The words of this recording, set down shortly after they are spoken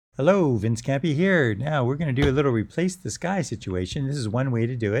Hello, Vince Campy here. Now we're going to do a little replace the sky situation. This is one way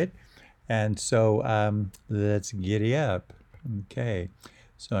to do it. And so let's giddy up. Okay,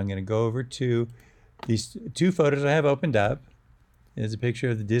 so I'm going to go over to these two photos I have opened up. There's a picture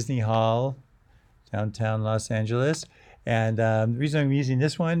of the Disney Hall, downtown Los Angeles. And the reason I'm using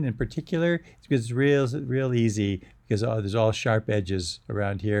this one in particular is because it's real easy because there's all sharp edges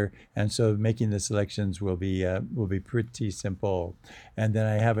around here, and so making the selections will be pretty simple. And then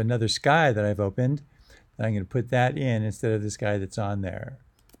I have another sky that I've opened, and I'm going to put that in instead of the sky that's on there.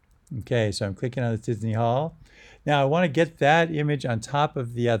 Okay, so I'm clicking on the Disney Hall. Now I want to get that image on top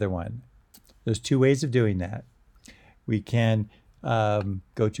of the other one. There's two ways of doing that. We can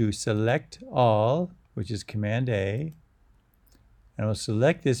go to Select All, which is Command A, and we'll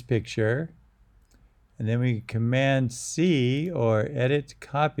select this picture, and then we Command C or Edit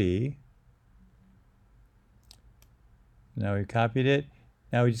Copy. Now we've copied it.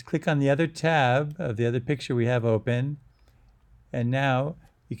 Now we just click on the other tab of the other picture we have open, and now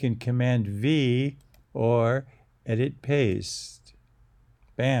you can Command V or Edit Paste.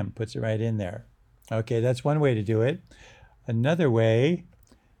 Bam, puts it right in there. Okay, that's one way to do it. Another way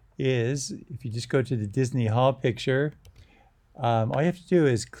is if you just go to the Disney Hall picture, all you have to do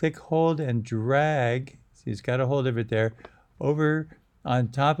is click, hold, and drag. See, it's got a hold of it there, over on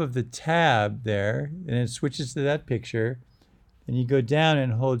top of the tab there, and it switches to that picture. And you go down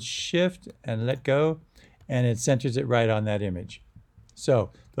and hold Shift and let go, and it centers it right on that image.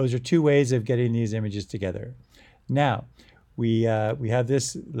 So those are two ways of getting these images together. Now, we have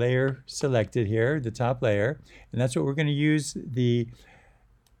this layer selected here, the top layer, and that's what we're going to use the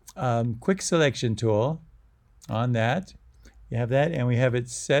quick selection tool on that. You have that, and we have it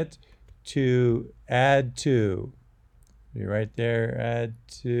set to Add To. Be right there, Add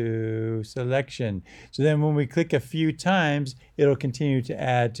to Selection. So then when we click a few times, it'll continue to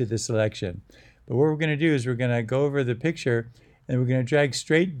add to the selection. But what we're going to do is we're going to go over the picture, and we're going to drag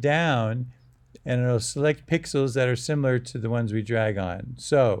straight down, and it'll select pixels that are similar to the ones we drag on.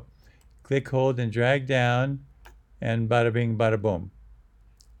 So click, hold, and drag down, and bada bing, bada boom.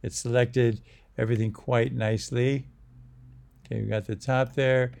 It's selected everything quite nicely. Okay, we got the top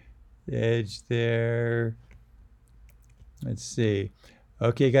there, the edge there. Let's see.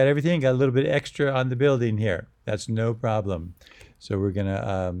 Okay, got everything. Got a little bit extra on the building here. That's no problem. So we're going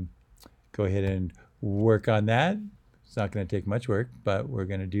to go ahead and work on that. It's not going to take much work, but we're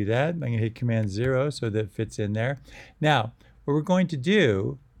going to do that. I'm going to hit Command 0 so that it fits in there. Now, what we're going to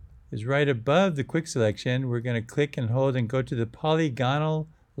do is right above the quick selection, we're going to click and hold and go to the polygonal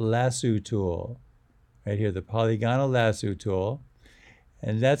lasso tool. Right here, the polygonal lasso tool.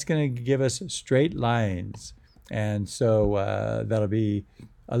 And that's going to give us straight lines. And so that'll be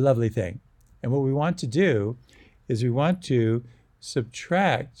a lovely thing. And what we want to do is we want to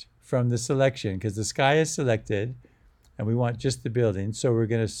subtract from the selection, because the sky is selected and we want just the building. So we're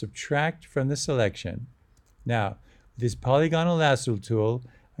going to subtract from the selection. Now, with this polygonal lasso tool,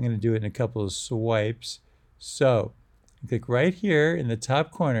 I'm going to do it in a couple of swipes. So click right here in the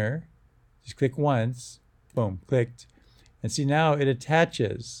top corner. Just click once. Boom, clicked. And see, now it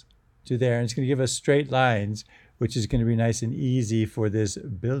attaches to there, and it's going to give us straight lines, which is going to be nice and easy for this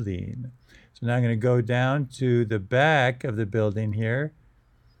building. So now I'm going to go down to the back of the building here.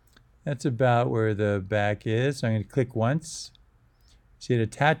 That's about where the back is. So I'm going to click once. See, it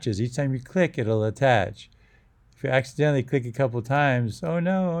attaches. Each time you click, it'll attach. If you accidentally click a couple times, oh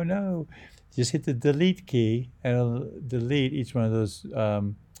no, just hit the delete key, and it'll delete each one of those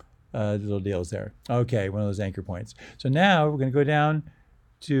little deals there. Okay, one of those anchor points. So now we're going to go down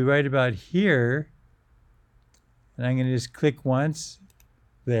to right about here, and I'm going to just click once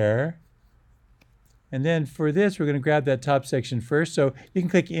there. And then for this, we're going to grab that top section first. So you can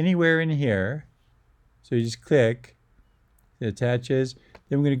click anywhere in here. So you just click, it attaches.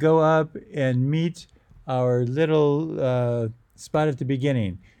 Then we're going to go up and meet our little spot at the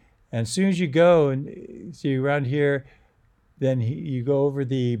beginning. And as soon as you go and see around here, then you go over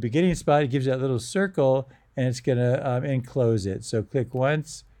the beginning spot, it gives you that little circle, and it's going to enclose it. So click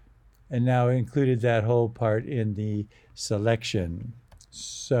once, and now it included that whole part in the selection.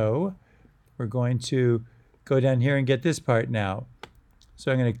 So we're going to go down here and get this part now.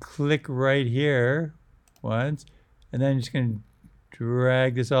 So I'm going to click right here once, and then I'm just going to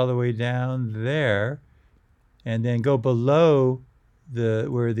drag this all the way down there, and then go below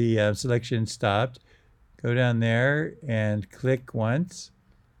where the selection stopped. Go down there and click once.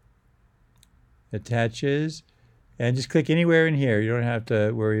 Attaches. And just click anywhere in here. You don't have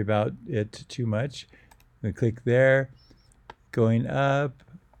to worry about it too much. I'm going to click there. Going up,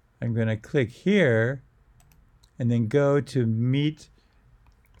 I'm going to click here and then go to meet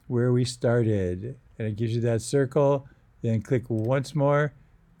where we started. And it gives you that circle. Then click once more,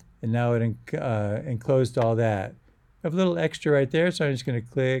 and now it enclosed all that. I have a little extra right there, so I'm just going to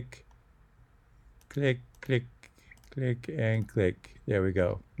click, click, click, click, and click. There we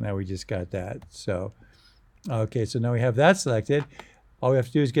go. Now we just got that. So, okay, so now we have that selected. All we have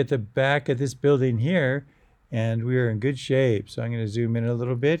to do is get the back of this building here, and we are in good shape. So I'm going to zoom in a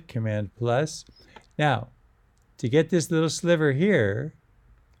little bit, Command plus. Now, to get this little sliver here,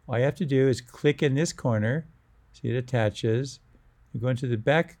 all you have to do is click in this corner. See, it attaches. You go into the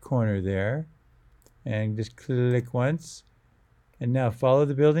back corner there, and just click once. And now follow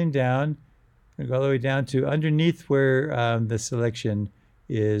the building down. Go all the way down to underneath where the selection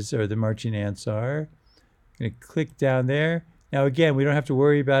is, or the marching ants are. I'm going to click down there. Now again, we don't have to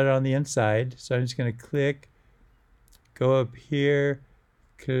worry about it on the inside. So I'm just going to click, go up here,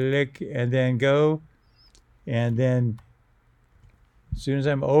 click, and then go. And then as soon as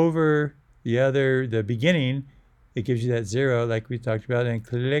I'm over the beginning, it gives you that 0 like we talked about, and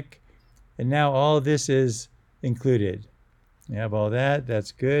click. And now all this is included. You have all that.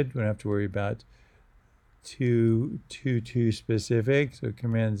 That's good. We don't have to worry about too specific. So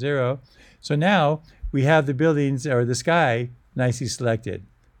Command 0. So now we have the buildings or the sky nicely selected.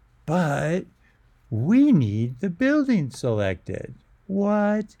 But we need the building selected.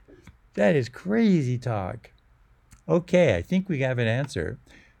 What? That is crazy talk. Okay, I think we have an answer.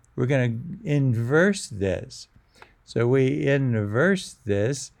 We're going to inverse this. So we inverse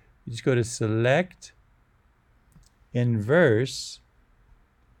this. You just go to Select, Inverse,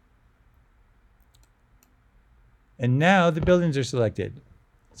 and now the buildings are selected.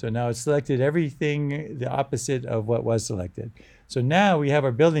 So now it's selected everything the opposite of what was selected. So now we have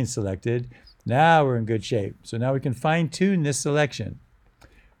our buildings selected. Now we're in good shape. So now we can fine-tune this selection.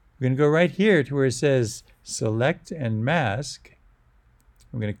 We're going to go right here to where it says Select and Mask.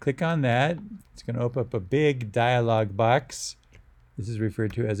 I'm going to click on that. It's going to open up a big dialog box. This is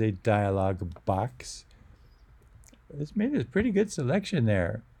referred to as a dialog box. It's made a pretty good selection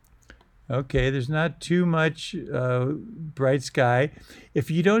there. Okay, there's not too much bright sky. If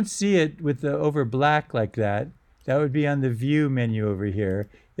you don't see it with the over black like that, that would be on the View menu over here.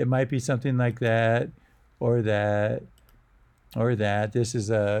 It might be something like that, or that, or that. This is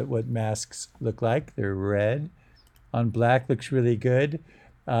what masks look like. They're red. On black looks really good.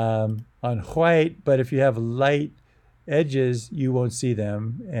 On white, but if you have light edges, you won't see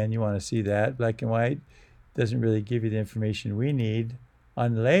them, and you want to see that. Black and white doesn't really give you the information we need.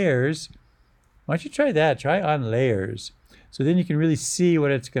 On layers, why don't you try that? Try on layers. So then you can really see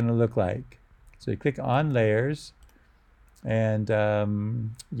what it's going to look like. So you click on layers, and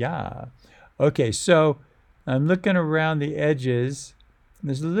yeah. Okay, so I'm looking around the edges.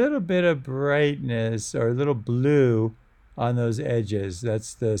 There's a little bit of brightness or a little blue on those edges.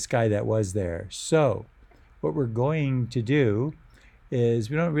 That's the sky that was there. So what we're going to do is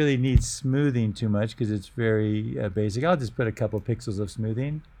we don't really need smoothing too much because it's very basic. I'll just put a couple pixels of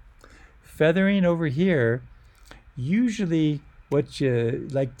smoothing. Feathering over here, usually what you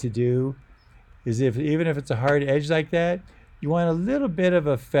like to do is even if it's a hard edge like that, you want a little bit of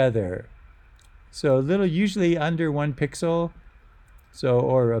a feather. So a little, usually under 1 pixel, so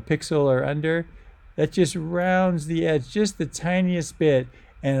or a pixel or under. That just rounds the edge just the tiniest bit,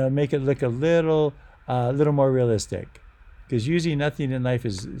 and it'll make it look a little more realistic. Because usually nothing in life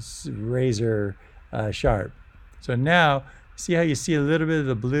is razor sharp. So now, see how you see a little bit of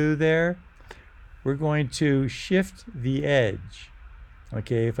the blue there? We're going to shift the edge.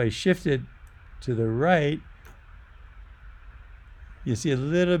 Okay, if I shift it to the right, you see a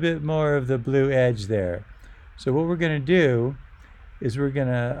little bit more of the blue edge there. So what we're going to do is we're going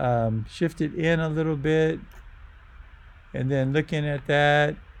to shift it in a little bit, and then looking at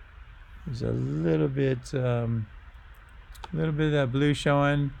that, there's a little bit of that blue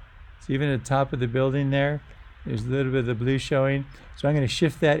showing. It's even at the top of the building there. There's a little bit of the blue showing. So I'm going to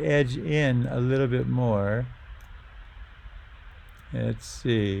shift that edge in a little bit more. Let's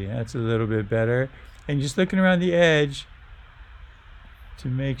see, that's a little bit better. And just looking around the edge to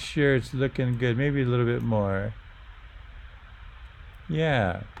make sure it's looking good. Maybe a little bit more.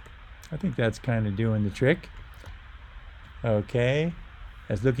 Yeah, I think that's kind of doing the trick. Okay,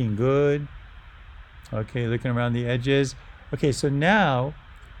 that's looking good. Okay, looking around the edges. Okay, so now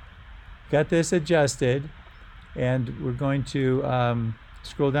got this adjusted, and we're going to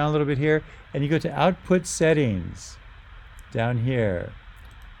scroll down a little bit here, and you go to Output Settings down here.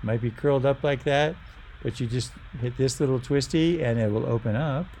 Might be curled up like that, but you just hit this little twisty, and it will open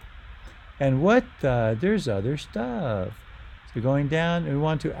up. And there's other stuff. So going down, we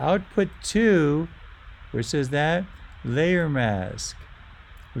want to output to, where it says that, layer mask.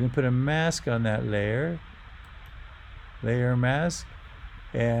 We're going to put a mask on that layer. Layer mask.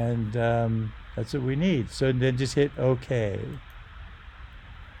 And that's what we need. So then just hit OK.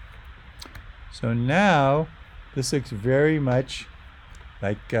 So now this looks very much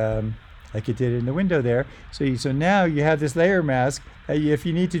like it did in the window there. So now you have this layer mask. If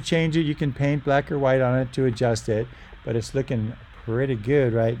you need to change it, you can paint black or white on it to adjust it. But it's looking pretty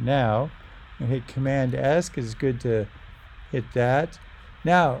good right now. I'm going to hit Command S because it's good to hit that.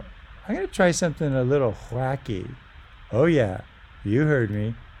 Now, I'm going to try something a little wacky. Oh yeah, you heard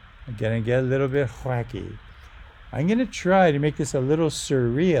me. I'm going to get a little bit wacky. I'm going to try to make this a little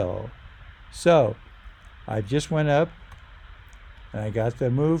surreal. So, I just went up and I got the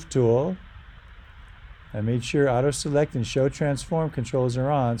Move tool. I made sure Auto Select and Show Transform controls are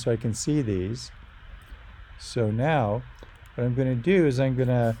on so I can see these. So now, what I'm going to do is I'm going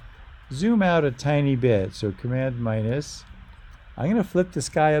to zoom out a tiny bit. So Command minus. I'm going to flip the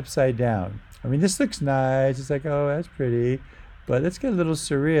sky upside down. I mean, this looks nice. It's like, oh, that's pretty. But let's get a little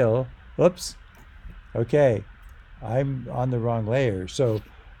surreal. Whoops. Okay. I'm on the wrong layer. So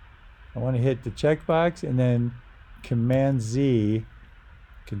I want to hit the checkbox and then Command Z,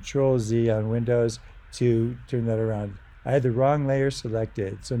 Control Z on Windows to turn that around. I had the wrong layer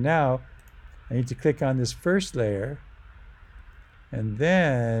selected. So now I need to click on this first layer. And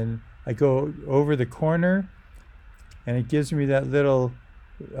then I go over the corner and it gives me that little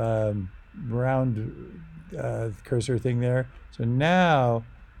round cursor thing there. So now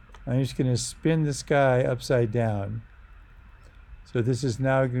I'm just going to spin the sky upside down. So this is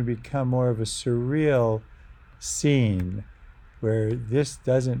now going to become more of a surreal scene where this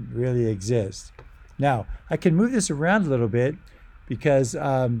doesn't really exist. Now, I can move this around a little bit because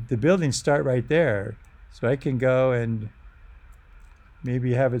the buildings start right there. So I can go and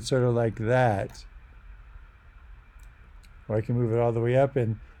maybe have it sort of like that. Or I can move it all the way up,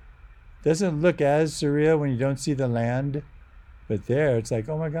 and it doesn't look as surreal when you don't see the land. But there, it's like,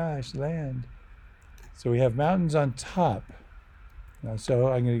 oh my gosh, land. So we have mountains on top. Now, so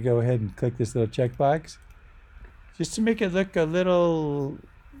I'm going to go ahead and click this little checkbox just to make it look a little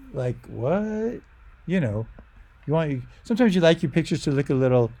like, what? You know, sometimes you like your pictures to look a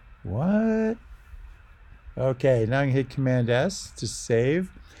little, what? Okay, now I'm going to hit Command S to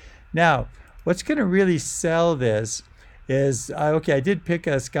save. Now, what's going to really sell this is, okay, I did pick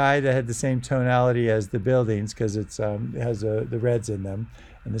a sky that had the same tonality as the buildings because it has the reds in them,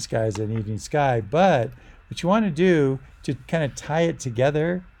 and the sky is an evening sky. But what you want to do to kind of tie it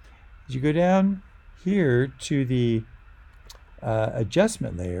together is you go down here to the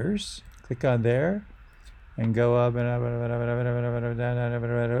adjustment layers, click on there, and go up and up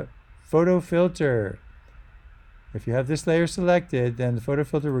and up. Photo filter. If you have this layer selected, then the photo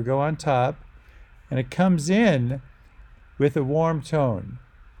filter will go on top, and it comes in with a warm tone.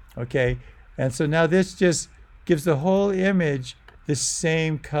 Okay, and so now this just gives the whole image the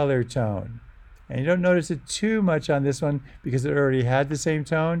same color tone. And you don't notice it too much on this one because it already had the same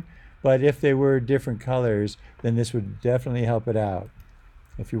tone, but if they were different colors, then this would definitely help it out.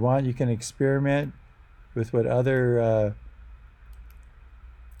 If you want, you can experiment with what other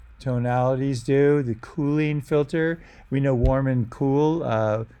tonalities do. The cooling filter, we know warm and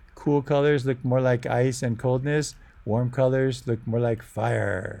cool. Cool colors look more like ice and coldness. Warm colors look more like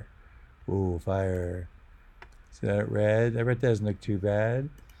fire. Ooh, fire. See that red? That red doesn't look too bad.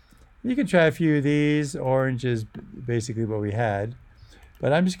 You can try a few of these. Orange is basically what we had.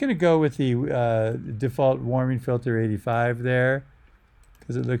 But I'm just going to go with the default warming filter 85 there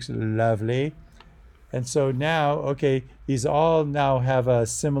because it looks lovely. And so now, okay, these all now have a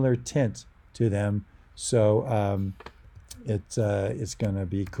similar tint to them. So it's going to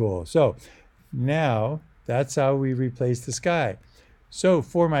be cool. So now that's how we replace the sky. So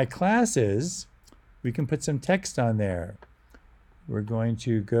for my classes, we can put some text on there. We're going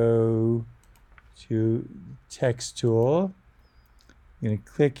to go to Text Tool. I'm going to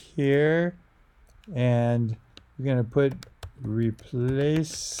click here, and we're going to put Replace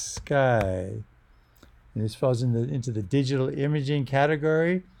Sky. And this falls into the digital imaging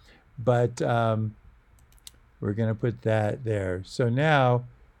category, but we're going to put that there. So now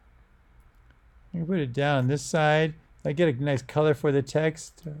I'm going to put it down on this side. I get a nice color for the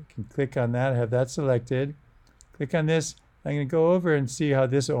text. I can click on that, have that selected. Click on this. I'm going to go over and see how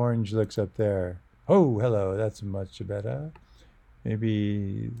this orange looks up there. Oh, hello, that's much better.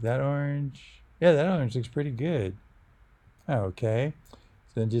 Maybe that orange. Yeah, that orange looks pretty good. Okay,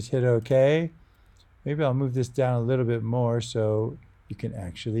 so then just hit OK. Maybe I'll move this down a little bit more so you can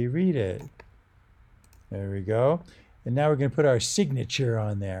actually read it. There we go. And now we're going to put our signature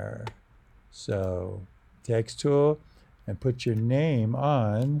on there. So, Text Tool, and put your name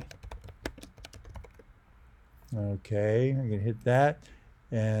on. Okay, I'm going to hit that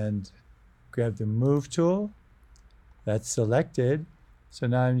and grab the Move tool. That's selected. So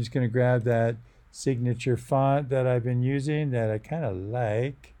now I'm just going to grab that signature font that I've been using that I kind of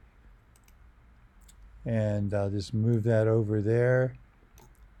like. And I'll just move that over there.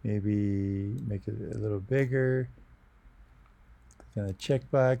 Maybe make it a little bigger. Click on the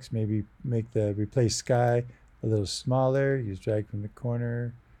checkbox. Maybe make the Replace Sky a little smaller. Use drag from the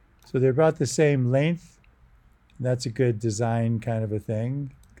corner. So they're about the same length. That's a good design kind of a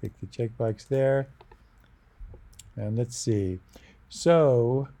thing. Click the checkbox there. And let's see.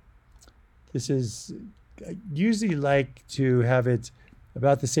 So this is, I usually like to have it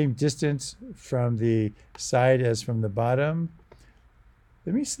about the same distance from the side as from the bottom.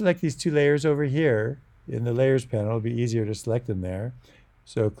 Let me select these two layers over here in the layers panel. It'll be easier to select them there.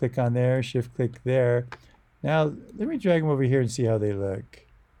 So click on there, shift click there. Now let me drag them over here and see how they look.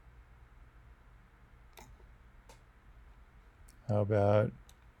 How about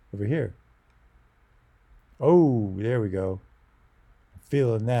over here? Oh, there we go.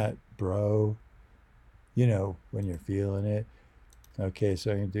 Feeling that, bro. You know when you're feeling it. Okay,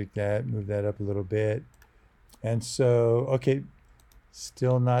 so I can do that, move that up a little bit. And so, okay,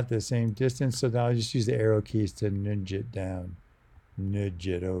 still not the same distance. So now I'll just use the arrow keys to nudge it down. Nudge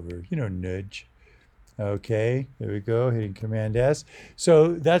it over. You know, nudge. Okay, there we go, hitting Command S.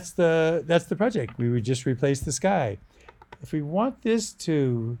 So that's the project. We would just replace the sky. If we want this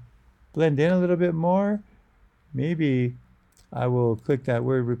to blend in a little bit more, maybe I will click that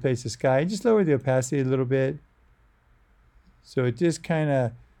word Replace the Sky and just lower the opacity a little bit. So it just kind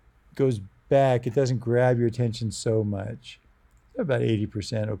of goes back. It doesn't grab your attention so much. About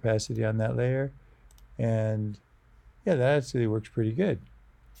 80% opacity on that layer. And yeah, that actually works pretty good.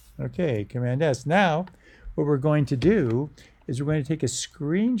 Okay, Command S. Now, what we're going to do is we're going to take a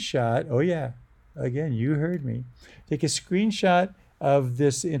screenshot. Oh yeah, again, you heard me. Take a screenshot of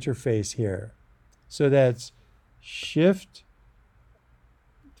this interface here. So that's Shift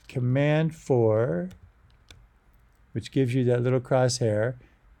Command 4, which gives you that little crosshair.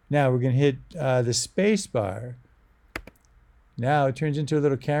 Now we're going to hit the space bar. Now it turns into a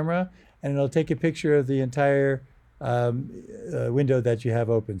little camera, and it'll take a picture of the entire window that you have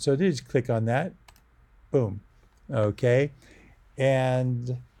open. So just click on that. Boom. Okay.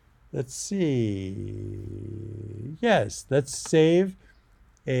 And let's see. Yes, let's save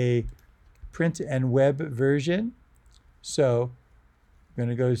a print and web version. So I'm going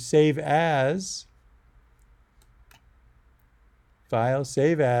to go Save As. File,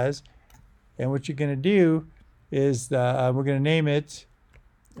 Save As. And what you're going to do is we're going to name it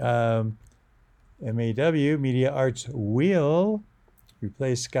MAW, Media Arts Wheel,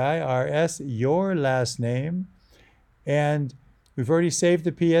 Replace Sky, RS, your last name. And we've already saved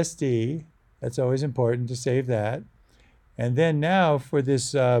the PSD. That's always important to save that. And then now for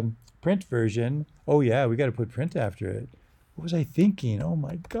this print version, oh yeah, we got to put print after it. What was I thinking? Oh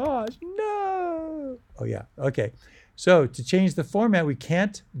my gosh, no. Oh yeah, okay. So to change the format, we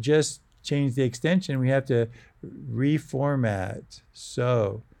can't just change the extension. We have to reformat.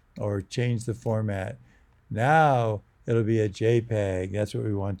 So, or change the format. Now it'll be a JPEG. That's what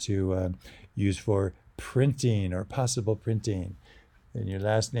we want to use for printing or possible printing. In your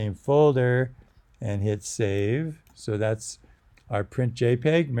last name folder and hit save. So that's our print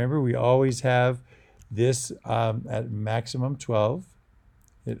JPEG. Remember, we always have this at maximum 12.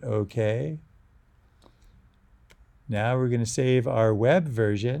 Hit OK. Now we're going to save our web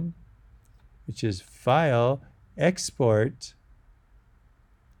version, which is File, Export,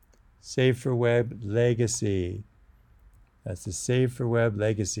 Save for Web Legacy. That's the Save for Web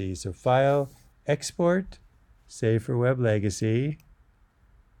Legacy. So File, Export, Save for Web Legacy.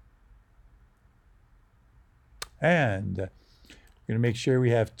 And we're going to make sure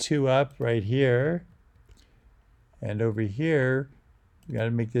we have two up right here. And over here, we got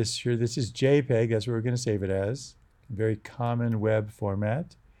to make this sure this is JPEG. That's what we're going to save it as. Very common web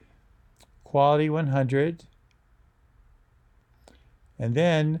format. Quality 100. And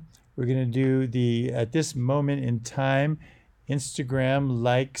then we're going to do the, at this moment in time, Instagram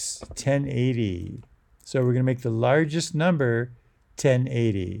likes 1080. So we're going to make the largest number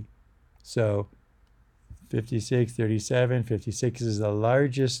 1080. So 56, 37, 56 is the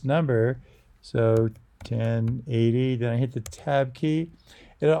largest number. So 1080, then I hit the tab key.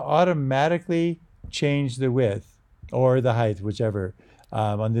 It'll automatically change the width or the height, whichever.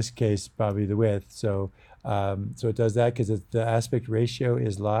 On this case, probably the width. So it does that because the aspect ratio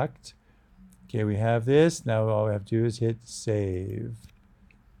is locked. Okay, we have this. Now all we have to do is hit save.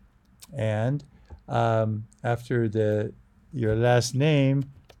 And after your last name,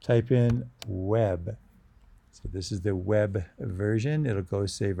 type in web. So this is the web version. It'll go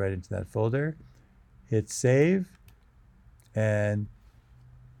save right into that folder. Hit save, and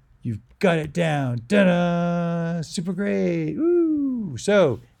you've got it down. Ta-da! Super great. Woo!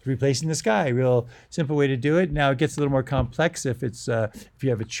 So replacing the sky, real simple way to do it. Now it gets a little more complex if you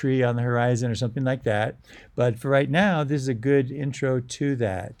have a tree on the horizon or something like that. But for right now, this is a good intro to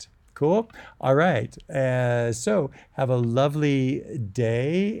that. Cool. All right. So have a lovely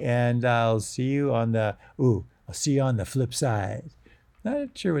day, and I'll see you on the flip side.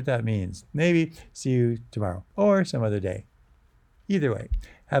 Not sure what that means. Maybe see you tomorrow or some other day. Either way,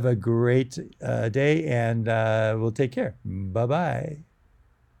 have a great day, and we'll take care. Bye-bye.